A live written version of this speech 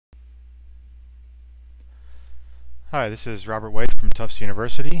Hi, this is Robert White from Tufts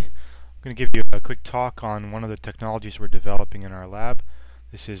University. I'm going to give you a quick talk on one of the technologies we're developing in our lab.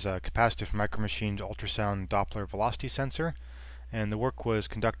 This is a capacitive micromachined ultrasound Doppler velocity sensor, and the work was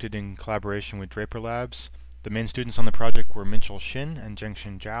conducted in collaboration with Draper Labs. The main students on the project were Minchul Shin and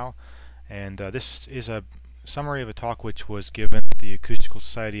Zhengshin Zhao, and this is a summary of a talk which was given at the Acoustical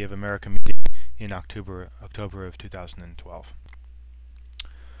Society of America meeting in October of 2012.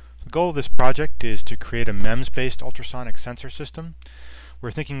 The goal of this project is to create a MEMS-based ultrasonic sensor system. We're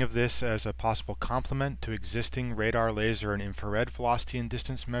thinking of this as a possible complement to existing radar, laser, and infrared velocity and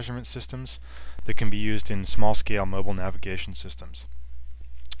distance measurement systems that can be used in small-scale mobile navigation systems.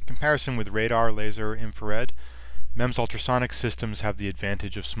 In comparison with radar, laser, infrared, MEMS ultrasonic systems have the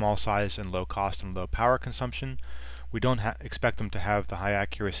advantage of small size and low cost and low power consumption. We don't expect them to have the high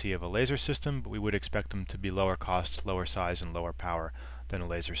accuracy of a laser system, but we would expect them to be lower cost, lower size, and lower power than a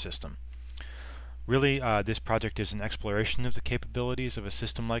laser system. Really, this project is an exploration of the capabilities of a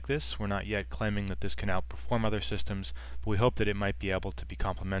system like this. We're not yet claiming that this can outperform other systems, but we hope that it might be able to be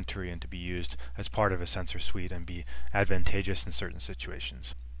complementary and to be used as part of a sensor suite and be advantageous in certain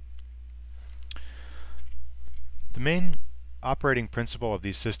situations. The main operating principle of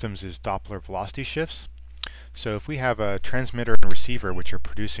these systems is Doppler velocity shifts. So if we have a transmitter and receiver which are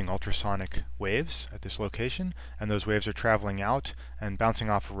producing ultrasonic waves at this location, and those waves are traveling out and bouncing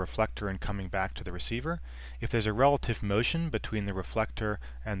off a reflector and coming back to the receiver, if there's a relative motion between the reflector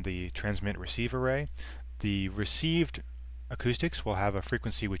and the transmit-receive array, the received acoustics will have a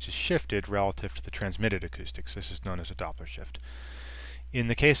frequency which is shifted relative to the transmitted acoustics. This is known as a Doppler shift. In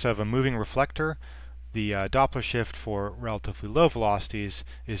the case of a moving reflector, the Doppler shift for relatively low velocities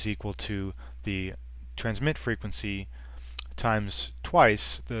is equal to the transmit frequency times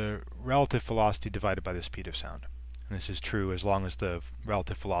twice the relative velocity divided by the speed of sound. And this is true as long as the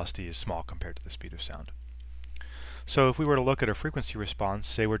relative velocity is small compared to the speed of sound. So if we were to look at a frequency response,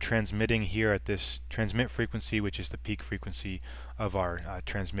 say we're transmitting here at this transmit frequency, which is the peak frequency of our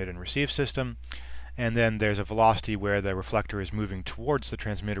transmit and receive system, and then there's a velocity where the reflector is moving towards the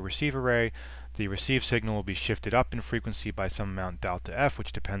transmit-receive array. The receive signal will be shifted up in frequency by some amount delta f,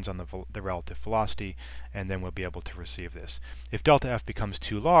 which depends on the relative velocity, and then we'll be able to receive this. If delta f becomes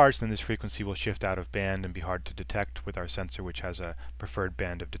too large, then this frequency will shift out of band and be hard to detect with our sensor, which has a preferred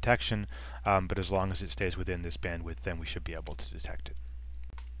band of detection, but as long as it stays within this bandwidth, then we should be able to detect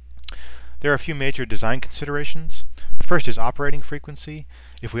it. There are a few major design considerations. The first is operating frequency.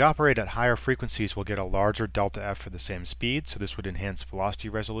 If we operate at higher frequencies, we'll get a larger delta f for the same speed, so this would enhance velocity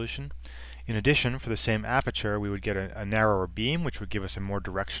resolution. In addition, for the same aperture, we would get a narrower beam, which would give us a more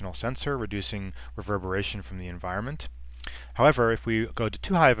directional sensor, reducing reverberation from the environment. However, if we go to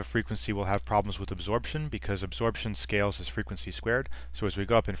too high of a frequency, we'll have problems with absorption, because absorption scales as frequency squared, so as we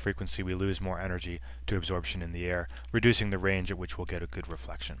go up in frequency, we lose more energy to absorption in the air, reducing the range at which we'll get a good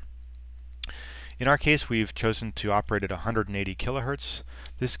reflection. In our case, we've chosen to operate at 180 kilohertz.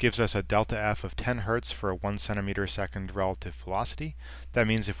 This gives us a delta f of 10 hertz for a 1 centimeter second relative velocity. That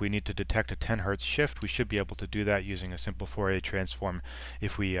means if we need to detect a 10 hertz shift, we should be able to do that using a simple Fourier transform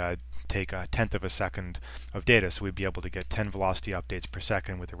if we take a tenth of a second of data. So we'd be able to get 10 velocity updates per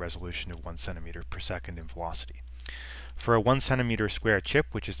second with a resolution of 1 centimeter per second in velocity. For a 1 centimeter square chip,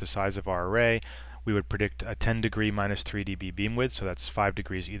 which is the size of our array, we would predict a 10 degree minus 3 dB beam width, so that's 5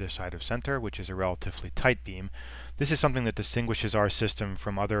 degrees either side of center, which is a relatively tight beam. This is something that distinguishes our system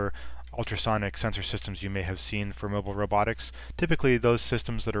from other ultrasonic sensor systems you may have seen for mobile robotics. Typically, those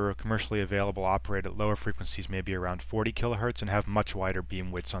systems that are commercially available operate at lower frequencies, maybe around 40 kilohertz, and have much wider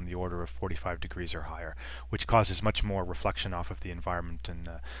beam widths on the order of 45 degrees or higher, which causes much more reflection off of the environment and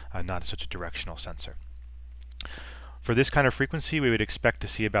not such a directional sensor. For this kind of frequency, we would expect to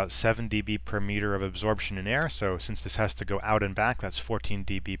see about 7 dB per meter of absorption in air. So since this has to go out and back, that's 14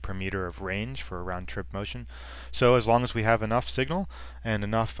 dB per meter of range for a round-trip motion. So as long as we have enough signal and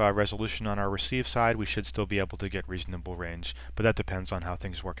enough resolution on our receive side, we should still be able to get reasonable range. But that depends on how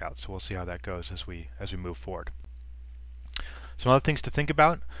things work out. So we'll see how that goes as we move forward. Some other things to think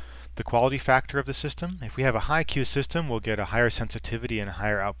about. The quality factor of the system. If we have a high Q system, we'll get a higher sensitivity and a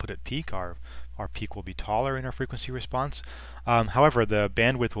higher output at peak. Our peak will be taller in our frequency response. However, the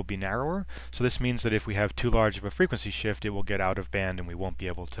bandwidth will be narrower, so this means that if we have too large of a frequency shift, it will get out of band and we won't be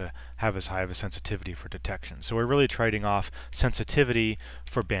able to have as high of a sensitivity for detection. So we're really trading off sensitivity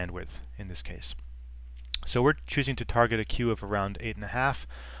for bandwidth in this case. So we're choosing to target a Q of around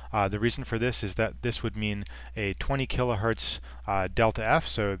 8.5. The reason for this is that this would mean a 20 kilohertz delta F,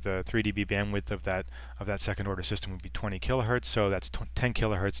 so the 3 dB bandwidth of that second order system would be 20 kilohertz, so that's 10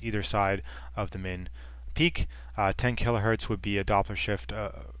 kilohertz either side of the main peak. 10 kilohertz would be a Doppler shift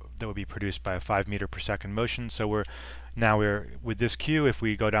that would be produced by a 5 meter per second motion. So we're with this Q, if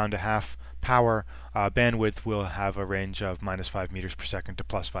we go down to half power, bandwidth will have a range of -5 meters per second to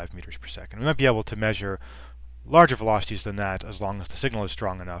 +5 meters per second. We might be able to measure larger velocities than that as long as the signal is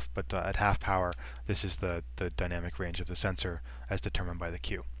strong enough, but at half power, this is the dynamic range of the sensor as determined by the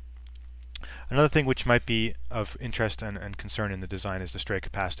Q. Another thing which might be of interest and concern in the design is the stray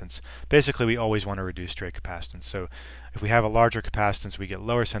capacitance. Basically, we always want to reduce stray capacitance. So if we have a larger capacitance, we get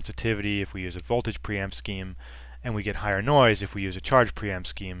lower sensitivity if we use a voltage preamp scheme, and we get higher noise if we use a charge preamp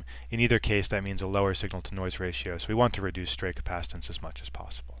scheme. In either case, that means a lower signal to noise ratio, so we want to reduce stray capacitance as much as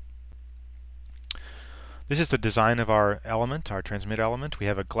possible. This is the design of our element, our transmit element. We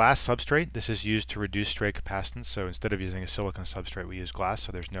have a glass substrate. This is used to reduce stray capacitance, so instead of using a silicon substrate, we use glass,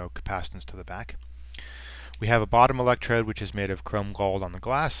 so there's no capacitance to the back. We have a bottom electrode, which is made of chrome gold on the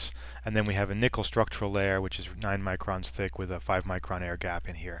glass, and then we have a nickel structural layer, which is 9 microns thick with a 5 micron air gap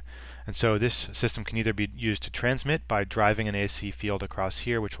in here. And so this system can either be used to transmit by driving an AC field across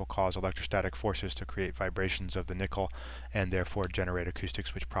here, which will cause electrostatic forces to create vibrations of the nickel and therefore generate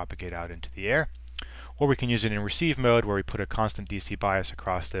acoustics which propagate out into the air. Or we can use it in receive mode, where we put a constant DC bias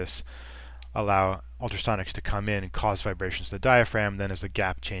across this, allow ultrasonics to come in and cause vibrations to the diaphragm. Then as the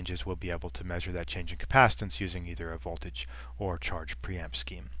gap changes, we'll be able to measure that change in capacitance using either a voltage or charge preamp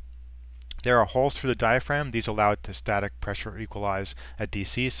scheme. There are holes through the diaphragm. These allow it to static pressure equalize at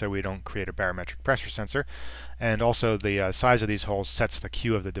DC, so we don't create a barometric pressure sensor. And also the size of these holes sets the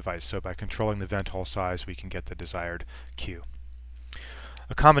Q of the device, so by controlling the vent hole size, we can get the desired Q.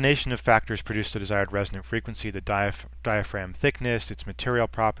 A combination of factors produce the desired resonant frequency: the diaphragm thickness, its material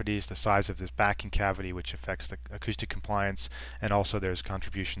properties, the size of this backing cavity, which affects the acoustic compliance, and also there's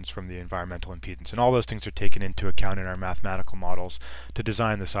contributions from the environmental impedance. And all those things are taken into account in our mathematical models to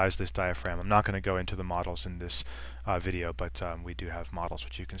design the size of this diaphragm. I'm not going to go into the models in this video, but we do have models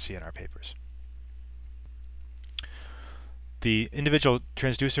which you can see in our papers. The individual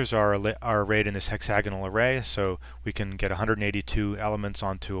transducers are arrayed in this hexagonal array, so we can get 182 elements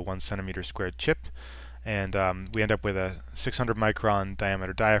onto a 1 centimeter squared chip, and we end up with a 600 micron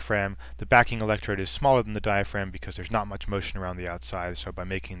diameter diaphragm. The backing electrode is smaller than the diaphragm because there's not much motion around the outside, so by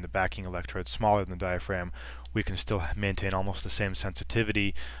making the backing electrode smaller than the diaphragm, we can still maintain almost the same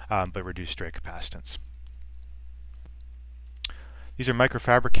sensitivity, but reduce stray capacitance. These are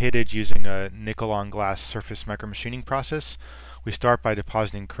microfabricated using a nickel-on-glass surface micromachining process. We start by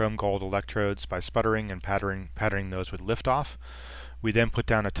depositing chrome gold electrodes by sputtering and patterning those with liftoff. We then put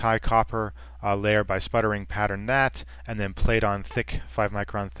down a tie copper layer by sputtering, pattern that, and then plate on thick 5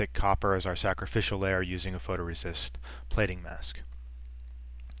 micron thick copper as our sacrificial layer using a photoresist plating mask.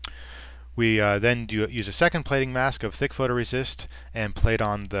 We then use a second plating mask of thick photoresist and plate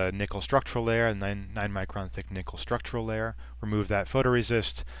on the nickel structural layer, 9 micron thick nickel structural layer, remove that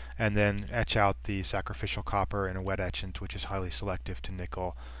photoresist, and then etch out the sacrificial copper in a wet etchant, which is highly selective to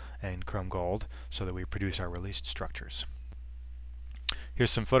nickel and chrome gold, so that we produce our released structures.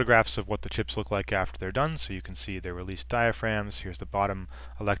 Here's some photographs of what the chips look like after they're done, so you can see their released diaphragms. Here's the bottom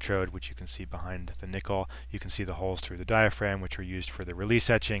electrode, which you can see behind the nickel. You can see the holes through the diaphragm, which are used for the release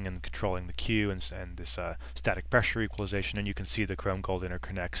etching and controlling the Q and this static pressure equalization. And you can see the chrome gold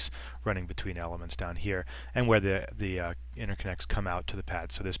interconnects running between elements down here, and where the interconnects come out to the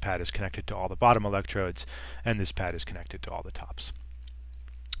pad. So this pad is connected to all the bottom electrodes, and this pad is connected to all the tops.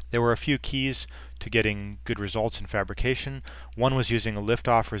 There were a few keys to getting good results in fabrication. One was using a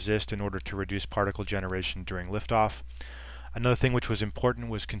liftoff resist in order to reduce particle generation during liftoff. Another thing which was important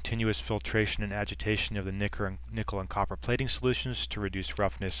was continuous filtration and agitation of the nickel and copper plating solutions to reduce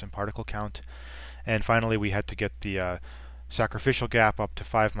roughness and particle count. And finally, we had to get the sacrificial gap up to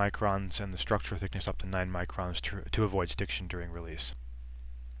 5 microns and the structural thickness up to 9 microns to avoid stiction during release.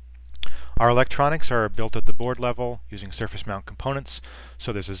 Our electronics are built at the board level using surface mount components.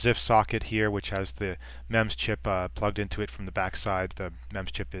 So there's a ZIF socket here which has the MEMS chip plugged into it from the back side. The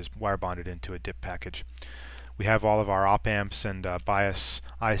MEMS chip is wire bonded into a DIP package. We have all of our op amps and bias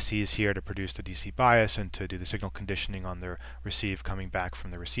ICs here to produce the DC bias and to do the signal conditioning on the receive coming back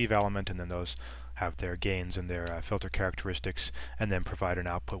from the receive element, and then those have their gains and their filter characteristics, and then provide an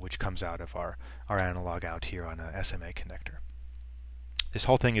output which comes out of our analog out here on a SMA connector. This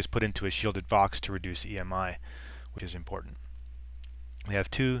whole thing is put into a shielded box to reduce EMI, which is important. We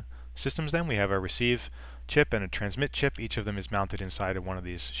have two systems then. We have our receive chip and a transmit chip. Each of them is mounted inside of one of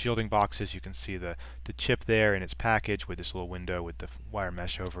these shielding boxes. You can see the chip there in its package with this little window with the wire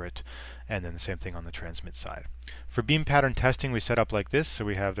mesh over it, and then the same thing on the transmit side. For beam pattern testing, we set up like this. So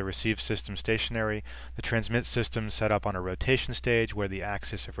we have the receive system stationary, the transmit system set up on a rotation stage where the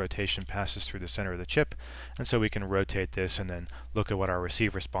axis of rotation passes through the center of the chip, and so we can rotate this and then look at what our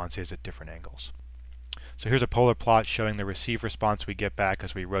receive response is at different angles. So here's a polar plot showing the receive response we get back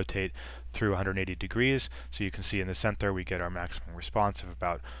as we rotate through 180 degrees. So you can see in the center we get our maximum response of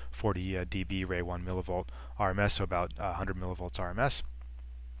about 40 dB Ray 1 millivolt RMS, so about 100 millivolts RMS.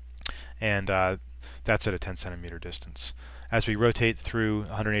 And that's at a 10 centimeter distance. As we rotate through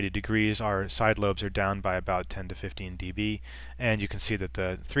 180 degrees, our side lobes are down by about 10 to 15 dB, and you can see that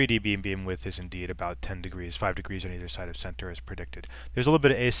the 3 dB beam width is indeed about 10 degrees, 5 degrees on either side of center as predicted. There's a little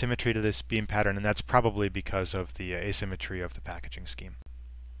bit of asymmetry to this beam pattern, and that's probably because of the asymmetry of the packaging scheme.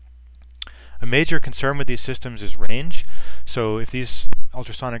 A major concern with these systems is range. So if these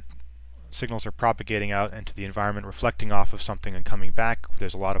ultrasonic signals are propagating out into the environment, reflecting off of something and coming back,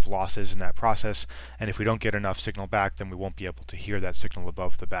 there's a lot of losses in that process, and if we don't get enough signal back, then we won't be able to hear that signal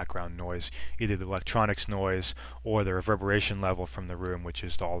above the background noise, either the electronics noise or the reverberation level from the room, which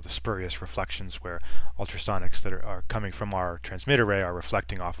is all the spurious reflections where ultrasonics that are coming from our transmit array are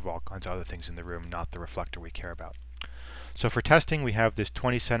reflecting off of all kinds of other things in the room, not the reflector we care about. So for testing, we have this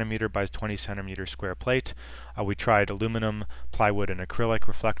 20 centimeter by 20 centimeter square plate. We tried aluminum, plywood, and acrylic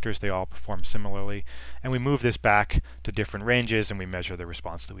reflectors. They all perform similarly. And we move this back to different ranges, and we measure the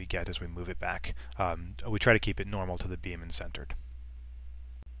response that we get as we move it back. We try to keep it normal to the beam and centered.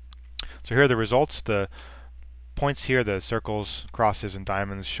 So here are the results. The points here, the circles, crosses, and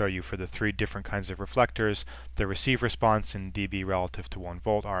diamonds, show you for the 3 different kinds of reflectors the receive response in dB relative to 1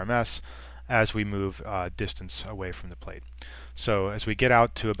 volt RMS as we move distance away from the plate. So as we get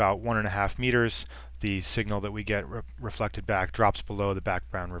out to about 1.5 meters, the signal that we get reflected back drops below the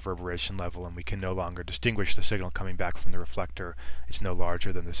background reverberation level, and we can no longer distinguish the signal coming back from the reflector. It's no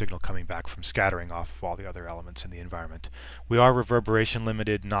larger than the signal coming back from scattering off of all the other elements in the environment. We are reverberation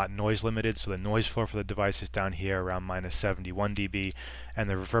limited, not noise limited, so the noise floor for the device is down here around minus 71 dB, and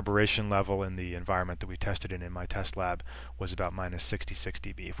the reverberation level in the environment that we tested in my test lab was about minus 66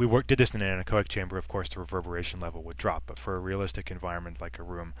 dB. If we did this in an anechoic chamber, of course the reverberation level would drop, but for a realistic environment like a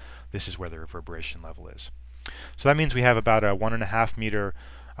room, this is where the reverberation level is. So that means we have about a 1.5 meter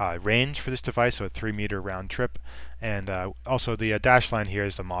range for this device, so a 3 meter round trip, and also the dashed line here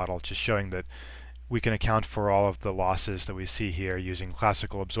is the model, just showing that we can account for all of the losses that we see here using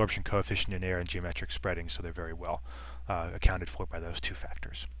classical absorption coefficient in air and geometric spreading, so they're very well accounted for by those 2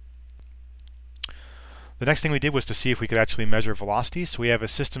 factors. The next thing we did was to see if we could actually measure velocity. So we have a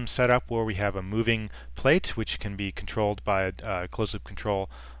system set up where we have a moving plate which can be controlled by a closed loop control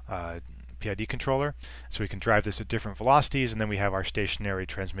PID controller. So we can drive this at different velocities, and then we have our stationary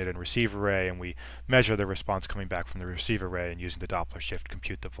transmit and receive array, and we measure the response coming back from the receive array, and using the Doppler shift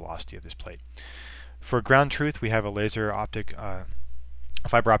compute the velocity of this plate. For ground truth, we have a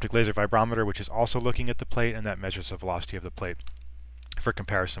fiber optic laser vibrometer which is also looking at the plate, and that measures the velocity of the plate for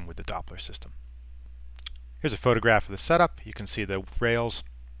comparison with the Doppler system. Here's a photograph of the setup. You can see the rails,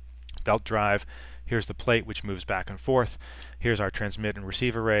 belt drive. Here's the plate which moves back and forth. Here's our transmit and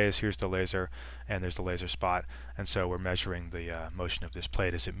receive arrays. Here's the laser, and there's the laser spot. And so we're measuring the motion of this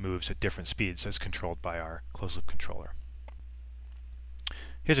plate as it moves at different speeds as controlled by our closed loop controller.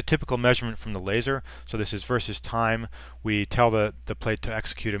 Here's a typical measurement from the laser. So this is versus time. We tell the plate to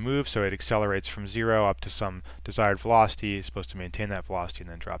execute a move, so it accelerates from 0 up to some desired velocity. It's supposed to maintain that velocity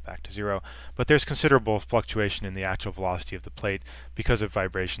and then drop back to 0. But there's considerable fluctuation in the actual velocity of the plate because of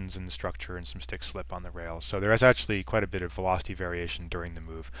vibrations in the structure and some stick slip on the rails. So there is actually quite a bit of velocity variation during the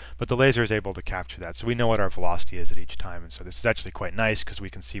move. But the laser is able to capture that, so we know what our velocity is at each time. And so this is actually quite nice because we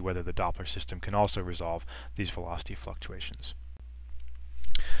can see whether the Doppler system can also resolve these velocity fluctuations.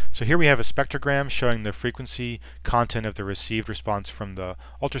 So here we have a spectrogram showing the frequency content of the received response from the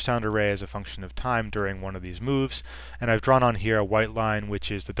ultrasound array as a function of time during one of these moves, and I've drawn on here a white line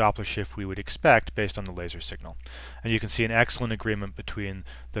which is the Doppler shift we would expect based on the laser signal. And you can see an excellent agreement between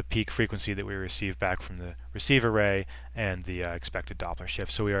the peak frequency that we receive back from the receive array and the expected Doppler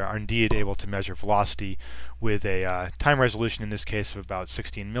shift. So we are indeed able to measure velocity with a time resolution in this case of about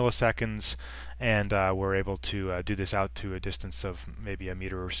 16 milliseconds, and we're able to do this out to a distance of maybe a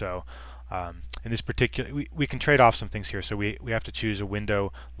meter or so In this particular, we can trade off some things here. So we have to choose a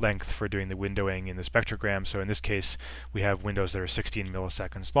window length for doing the windowing in the spectrogram. So in this case, we have windows that are 16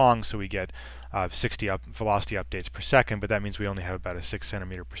 milliseconds long, so we get 60 velocity updates per second, but that means we only have about a 6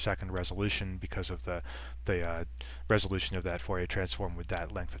 centimeter per second resolution because of the resolution of that Fourier transform with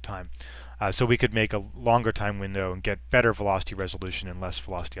that length of time. So we could make a longer time window and get better velocity resolution and less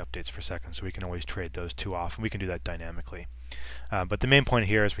velocity updates per second, so we can always trade those two off, and we can do that dynamically. But the main point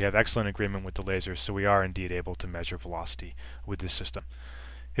here is we have excellent agreement with the lasers, so we are indeed able to measure velocity with this system.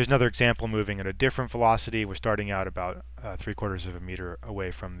 Here's another example moving at a different velocity. We're starting out about 3/4 of a meter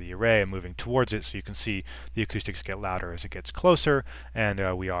away from the array and moving towards it, so you can see the acoustics get louder as it gets closer,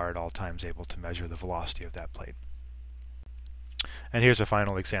 and we are at all times able to measure the velocity of that plate. And here's a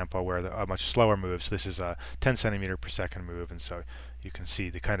final example where a much slower move. So this is a 10 centimeter per second move, and so you can see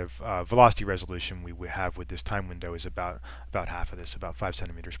the kind of velocity resolution we have with this time window is about half of this, about 5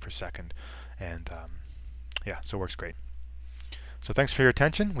 centimeters per second. And yeah, so it works great. So thanks for your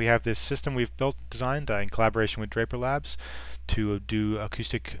attention. We have this system we've designed in collaboration with Draper Labs to do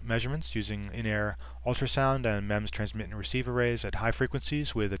acoustic measurements using in-air ultrasound and MEMS transmit and receive arrays at high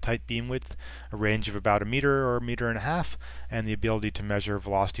frequencies with a tight beam width, a range of about 1 meter or 1.5 meters, and the ability to measure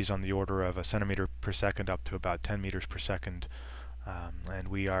velocities on the order of 1 centimeter per second up to about 10 meters per second. And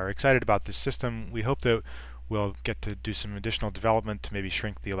we are excited about this system. We hope that we'll get to do some additional development to maybe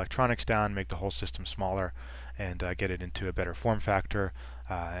shrink the electronics down, make the whole system smaller, and get it into a better form factor,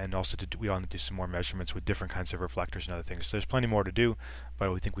 and also we want to do some more measurements with different kinds of reflectors and other things. So there's plenty more to do,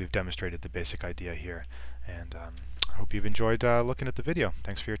 but we think we've demonstrated the basic idea here, and I hope you've enjoyed looking at the video.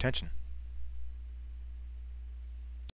 Thanks for your attention.